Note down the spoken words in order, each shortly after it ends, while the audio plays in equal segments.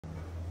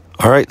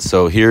All right,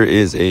 so here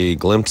is a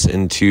glimpse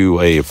into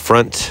a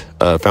front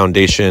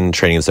foundation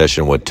training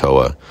session with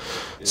Toa.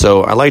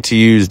 So I like to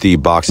use the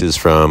boxes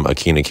from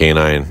Akina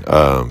Canine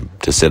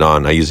to sit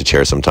on. I use a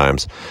chair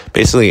sometimes.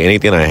 Basically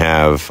anything I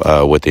have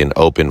with an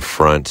open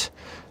front,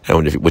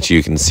 and what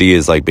you can see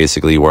is like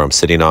basically where I'm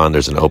sitting on,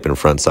 there's an open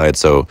front side,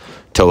 so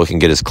Toa can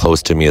get as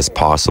close to me as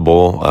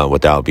possible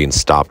without being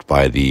stopped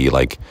by the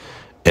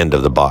end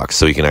of the box,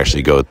 so he can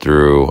actually go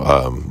through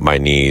my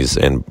knees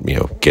and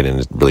get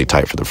in really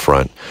tight for the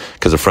front,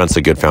 because the front's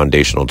a good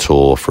foundational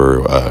tool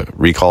for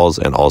recalls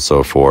and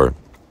also for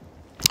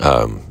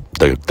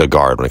the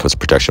guard when it comes to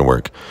protection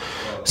work.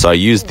 So I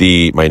use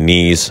my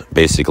knees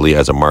basically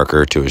as a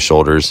marker to his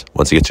shoulders.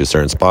 Once he gets to a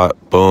certain spot,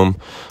 boom,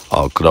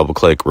 I'll double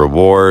click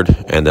reward,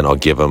 and then I'll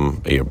give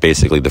him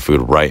basically the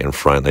food right in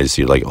front. I just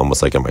see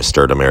almost like in my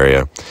sternum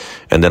area,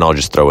 and then I'll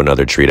just throw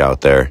another treat out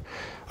there.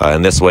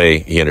 And this way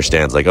he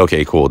understands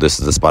okay, cool, this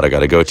is the spot I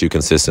got to go to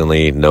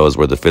consistently, knows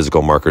where the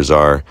physical markers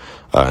are,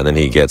 and then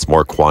he gets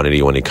more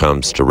quantity when he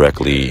comes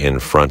directly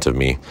in front of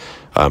me.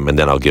 And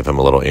then I'll give him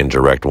a little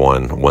indirect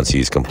one once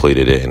he's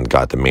completed it and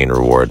got the main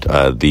reward.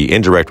 The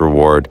indirect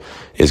reward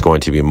is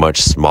going to be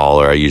much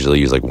smaller. I usually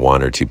use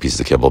 1 or 2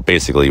 pieces of kibble.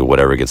 Basically,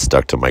 whatever gets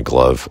stuck to my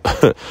glove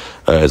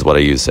is what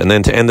I use. And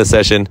then to end the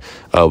session,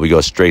 we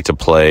go straight to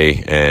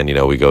play, and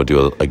we go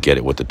do a get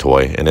it with the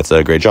toy. And it's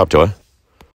a great job, Toa.